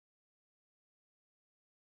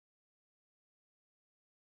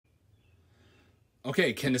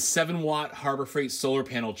Okay, can the 7-watt Harbor Freight solar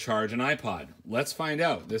panel charge an iPod? Let's find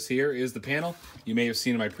out. This here is the panel. You may have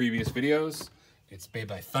seen in my previous videos. It's made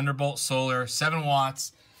by Thunderbolt Solar, 7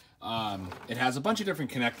 watts. It has a bunch of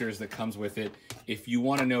different connectors that comes with it. If you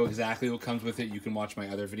want to know exactly what comes with it, you can watch my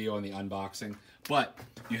other video on the unboxing. But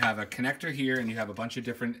you have a connector here and you have a bunch of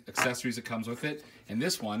different accessories that comes with it. And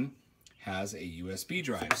this one has a USB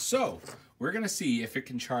drive. So we're going to see if it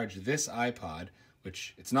can charge this iPod,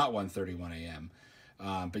 which it's not 1:31 a.m.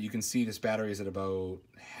 But you can see this battery is at about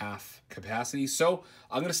half capacity. So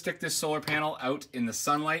I'm gonna stick this solar panel out in the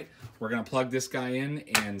sunlight. We're gonna plug this guy in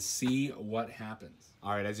and see what happens.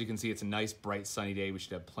 All right, as you can see, it's a nice bright sunny day. We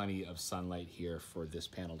should have plenty of sunlight here for this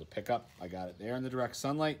panel to pick up. I got it there in the direct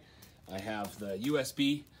sunlight. I have the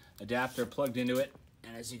USB adapter plugged into it.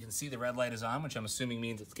 And as you can see, the red light is on, which I'm assuming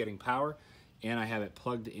means it's getting power. And I have it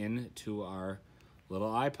plugged in to our little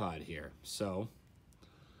iPod here. So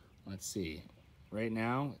let's see. Right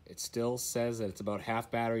now, it still says that it's about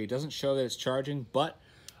half battery. It doesn't show that it's charging, but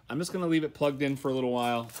I'm just gonna leave it plugged in for a little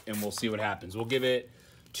while and we'll see what happens. We'll give it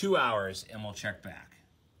 2 hours and we'll check back.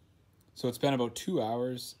 So it's been about 2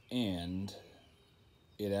 hours and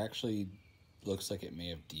it actually looks like it may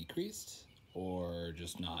have decreased or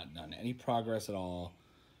just not done any progress at all.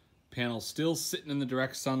 Panel's still sitting in the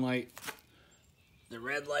direct sunlight. The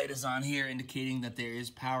red light is on here indicating that there is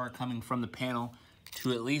power coming from the panel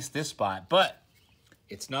to at least this spot, but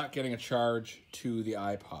it's not getting a charge to the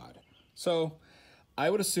iPod. So I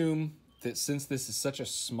would assume that since this is such a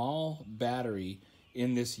small battery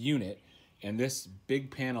in this unit and this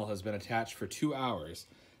big panel has been attached for 2 hours,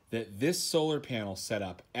 that this solar panel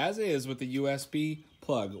setup, as is with the USB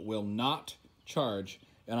plug, will not charge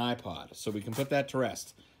an iPod. So we can put that to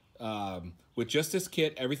rest. With just this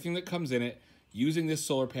kit, everything that comes in it, using this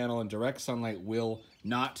solar panel in direct sunlight will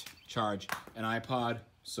not charge an iPod.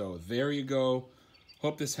 So there you go.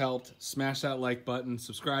 Hope this helped. Smash that like button,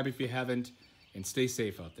 subscribe if you haven't, and stay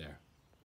safe out there.